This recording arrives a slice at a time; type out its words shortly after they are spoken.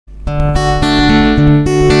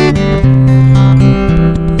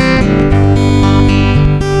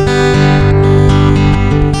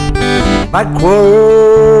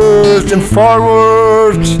backwards and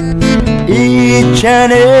forwards each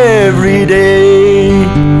and every day.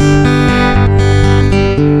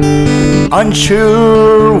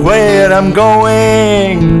 Unsure where I'm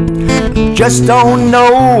going, just don't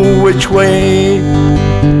know which way.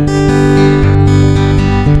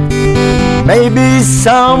 Maybe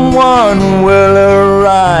someone will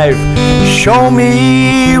arrive, show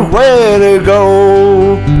me where to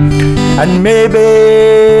go, and maybe,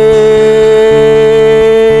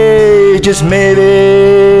 just maybe,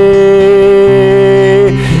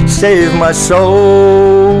 save my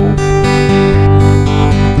soul.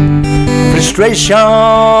 Frustration,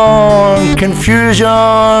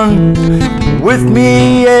 confusion with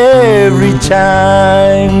me every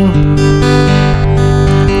time.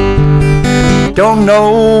 Don't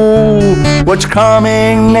know what's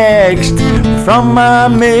coming next from my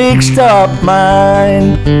mixed up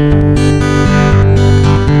mind.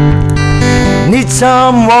 Need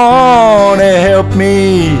someone to help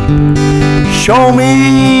me, show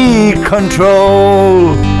me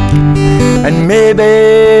control, and maybe,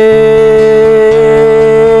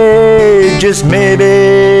 just maybe,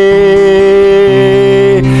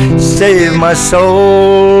 save my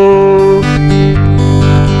soul.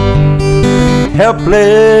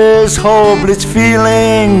 Helpless, hopeless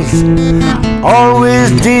feelings, always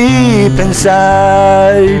deep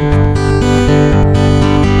inside.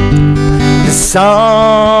 The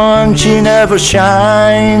sun, she never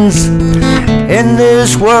shines in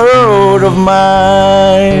this world of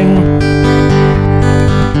mine.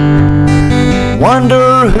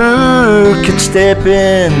 Wonder who could step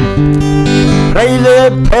in, play the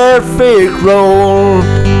perfect role,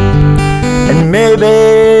 and maybe,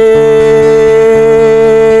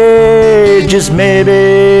 just maybe,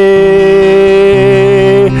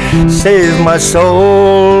 save my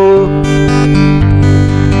soul.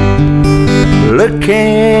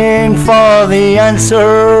 Looking for the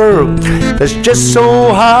answer that's just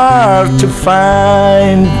so hard to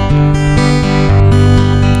find.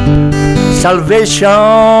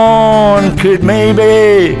 Salvation could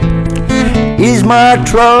maybe ease my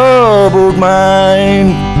troubled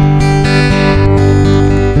mind.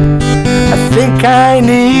 I think I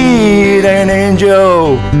need an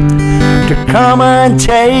angel to come and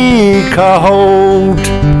take a hold,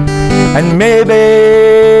 and maybe,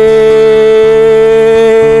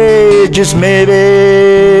 just maybe,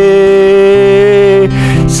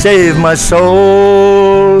 save my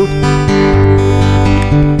soul.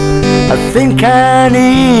 I think I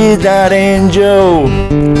need that angel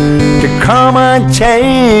to come and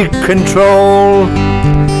take control,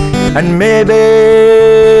 and maybe,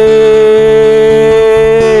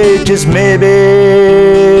 just maybe,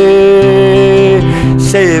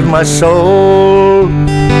 save my soul.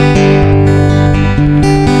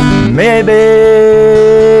 Maybe,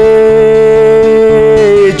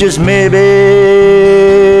 just maybe,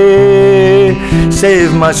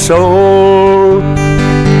 save my soul.